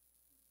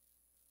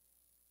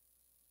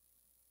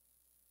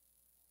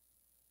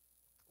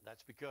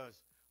 That's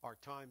because our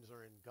times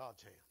are in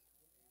God's hand,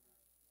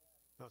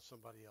 not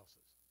somebody else's.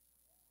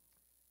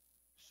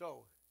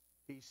 So,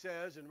 he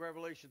says in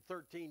Revelation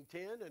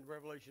 13:10 and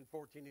Revelation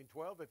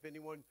 14:12, if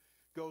anyone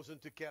goes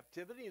into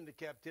captivity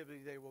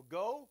they will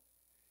go.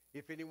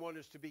 If anyone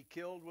is to be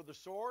killed with the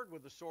sword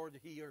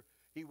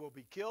he will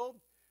be killed.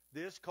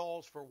 This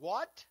calls for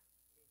what?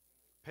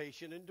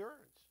 Patient endurance.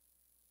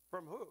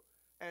 From who?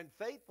 And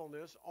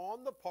faithfulness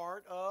on the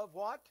part of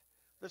what?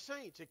 The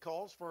saints. It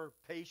calls for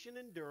patient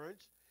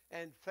endurance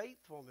and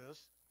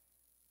faithfulness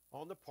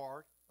on the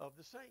part of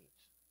the saints.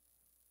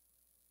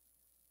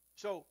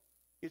 So,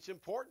 it's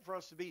important for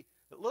us to be,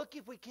 look,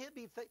 if we can't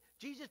be faithful,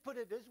 Jesus put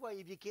it this way,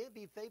 if you can't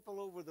be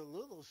faithful over the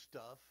little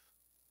stuff,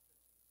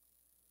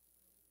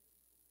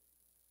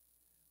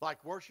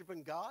 like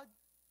worshiping God,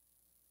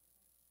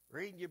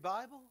 reading your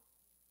Bible,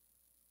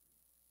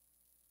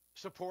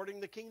 supporting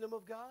the kingdom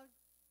of God,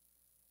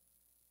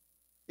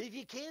 if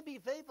you can't be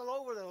faithful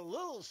over the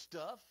little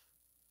stuff,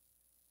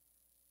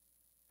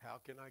 how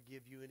can I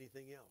give you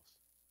anything else?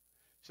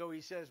 So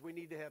he says we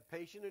need to have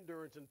patient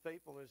endurance and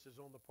faithfulness is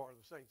on the part of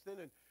the saints. Then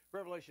in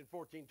Revelation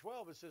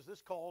 14:12 it says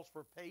this calls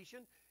for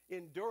patient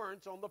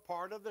endurance on the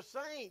part of the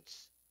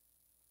saints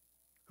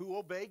who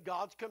obey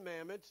God's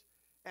commandments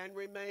and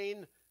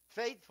remain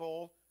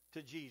faithful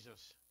to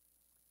Jesus.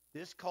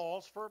 This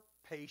calls for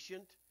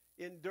patient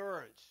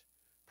endurance,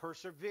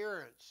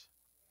 perseverance.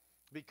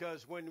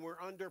 Because when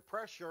we're under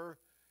pressure,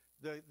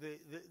 the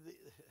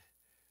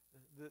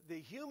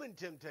human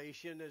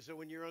temptation is that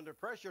when you're under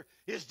pressure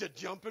is to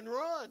jump and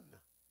run.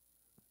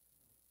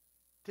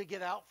 To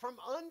get out from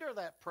under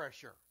that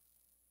pressure.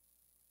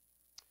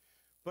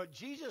 But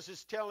Jesus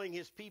is telling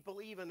his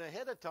people even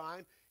ahead of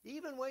time,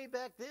 even way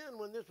back then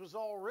when this was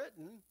all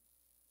written,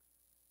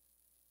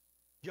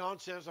 John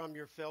says, I'm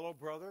your fellow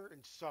brother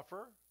and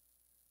suffer.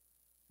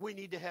 We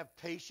need to have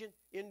patient,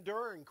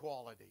 enduring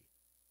quality.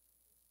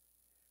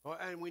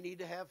 And we need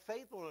to have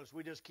faithfulness.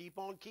 We just keep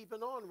on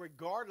keeping on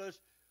regardless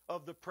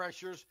of the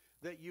pressures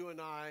that you and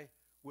I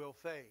will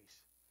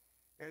face.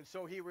 And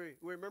so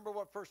remember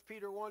what 1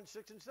 Peter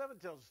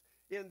 1:6-7 tells us.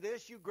 In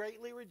this you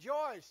greatly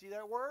rejoice. See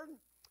that word?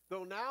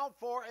 Though now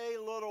for a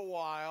little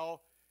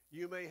while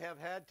you may have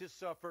had to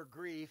suffer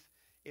grief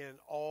in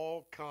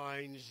all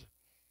kinds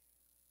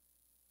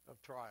of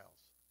trials.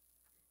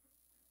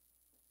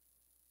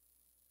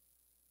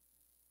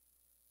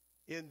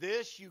 In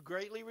this you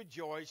greatly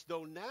rejoice,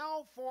 though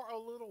now for a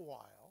little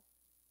while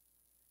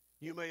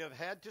you may have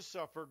had to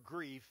suffer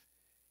grief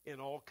in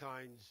all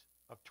kinds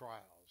of trials.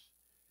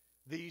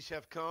 These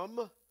have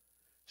come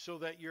so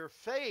that your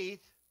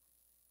faith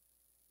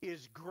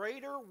is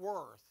greater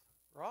worth,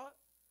 right?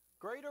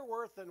 Greater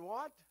worth than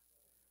what?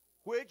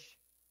 Which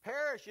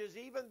perishes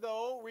even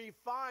though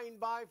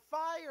refined by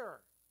fire.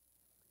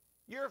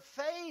 Your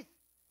faith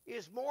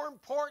is more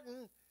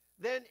important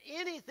than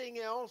anything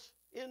else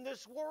in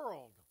this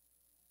world.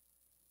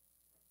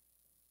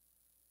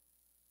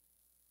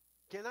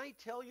 Can I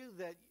tell you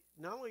that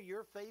not only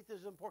your faith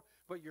is important,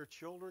 but your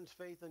children's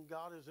faith in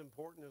God is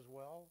important as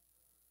well?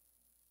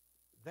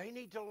 They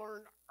need to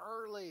learn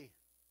early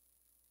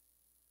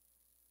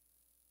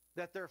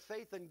that their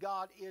faith in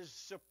God is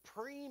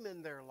supreme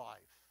in their life,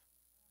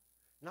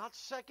 not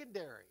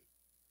secondary.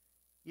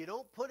 You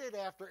don't put it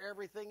after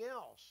everything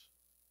else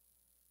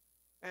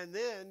and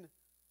then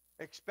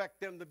expect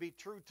them to be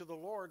true to the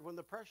Lord when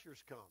the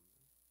pressures come.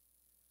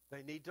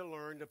 They need to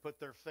learn to put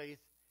their faith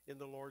in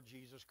the Lord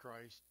Jesus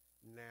Christ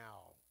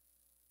now,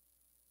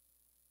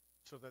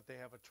 so that they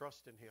have a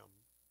trust in him.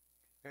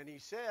 And he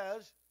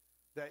says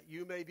that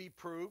you may be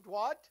proved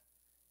what?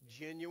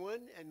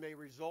 Genuine, and may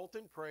result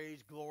in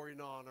praise, glory,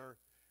 and honor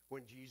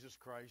when Jesus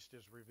Christ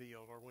is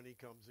revealed or when he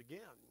comes again.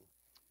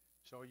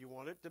 So you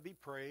want it to be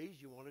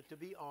praise, you want it to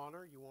be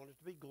honor, you want it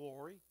to be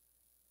glory,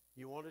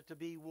 you want it to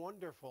be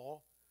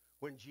wonderful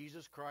when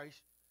Jesus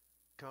Christ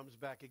comes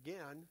back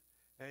again.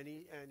 And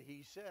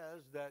he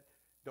says that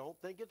don't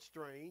think it's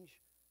strange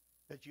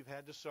that you've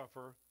had to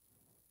suffer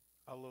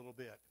a little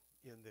bit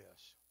in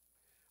this.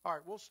 All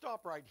right, we'll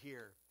stop right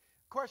here.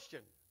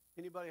 Question.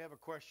 Anybody have a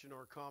question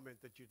or a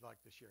comment that you'd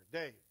like to share?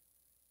 Dave.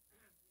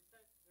 You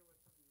said there was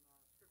some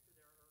scripture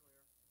there earlier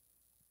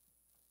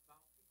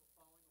about people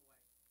falling away.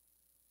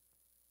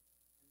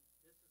 And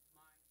this is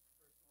my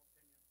personal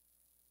opinion,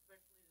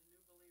 especially the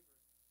new believers.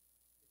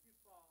 If you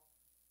fall,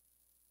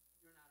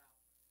 you're not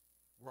out.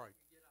 Right.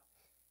 You get up.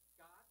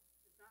 God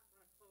is not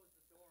going to close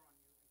the door on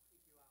you and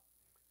keep you out,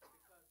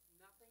 because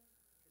nothing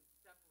can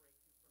separate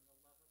you from the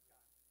love of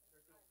God.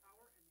 There's no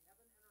power in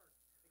heaven and earth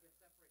that can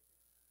separate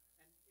you.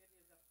 And it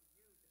is up to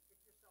you to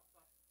pick yourself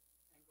up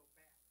and go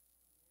back.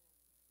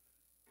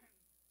 And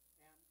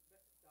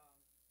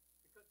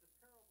because the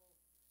parable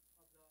of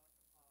the prodigal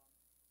son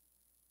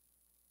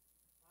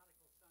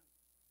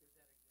gives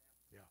that example.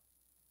 Yeah.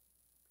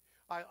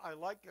 I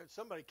like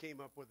somebody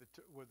came up with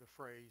the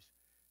phrase,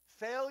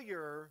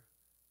 failure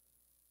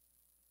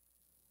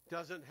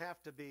doesn't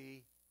have to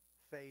be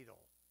fatal.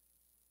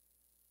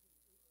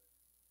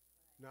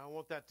 Now I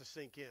want that to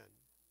sink in.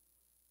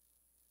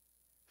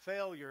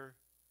 Failure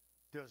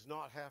does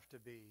not have to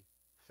be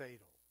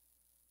fatal.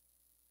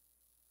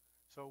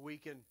 So we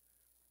can,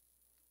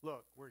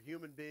 look, we're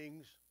human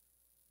beings.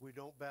 We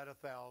don't bat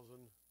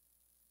 1,000.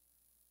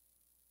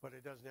 But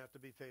it doesn't have to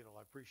be fatal.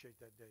 I appreciate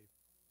that, Dave.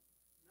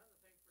 Another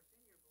thing for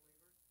senior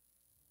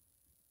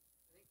believers,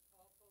 I think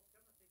Paul told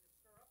Timothy to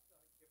stir up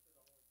the gift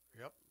of the Holy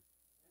Spirit. Yep.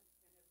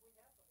 And if we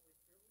have the Holy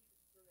Spirit, we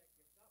should stir that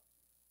gift up and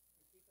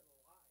keep it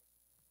alive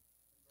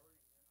and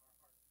burning in our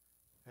hearts.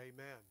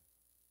 Amen.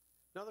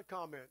 Another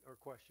comment or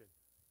question?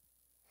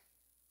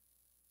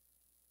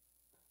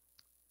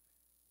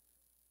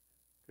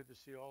 Good to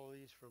see all of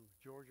these from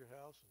Georgia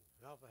House and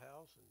Alpha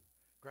House and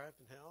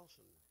Grafton House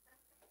and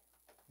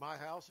my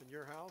house and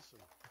your house.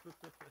 And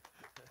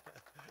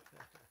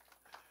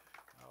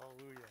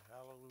hallelujah,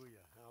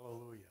 hallelujah,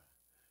 hallelujah.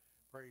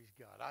 Praise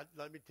God.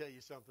 Let me tell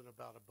you something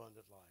about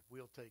Abundant Life.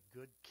 We'll take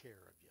good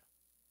care of you.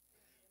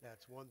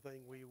 That's one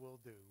thing we will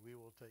do. We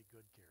will take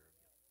good care of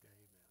you.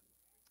 Amen.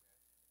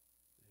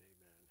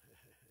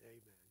 Amen.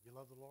 Amen. You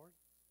love the Lord?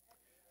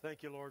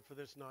 Thank you, Lord, for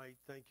this night.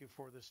 Thank you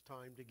for this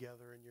time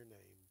together in your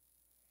name.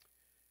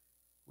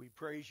 We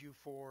praise you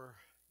for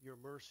your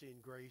mercy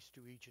and grace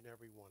to each and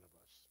every one of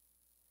us.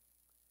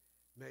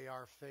 May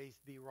our faith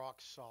be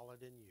rock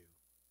solid in you.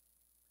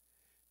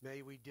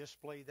 May we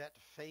display that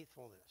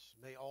faithfulness.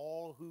 May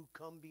all who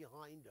come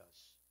behind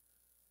us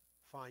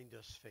find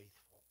us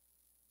faithful.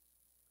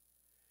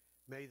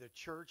 May the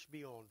church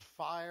be on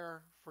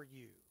fire for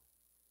you.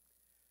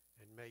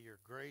 And may your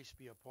grace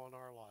be upon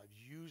our lives.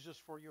 Use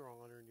us for your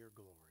honor and your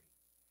glory.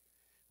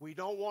 We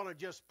don't want to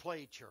just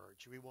play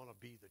church. We want to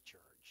be the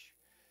church.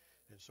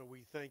 And so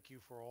we thank you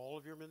for all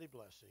of your many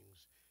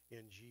blessings.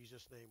 In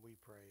Jesus' name we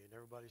pray. And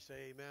everybody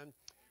say amen.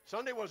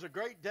 Sunday was a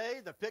great day.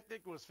 The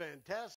picnic was fantastic.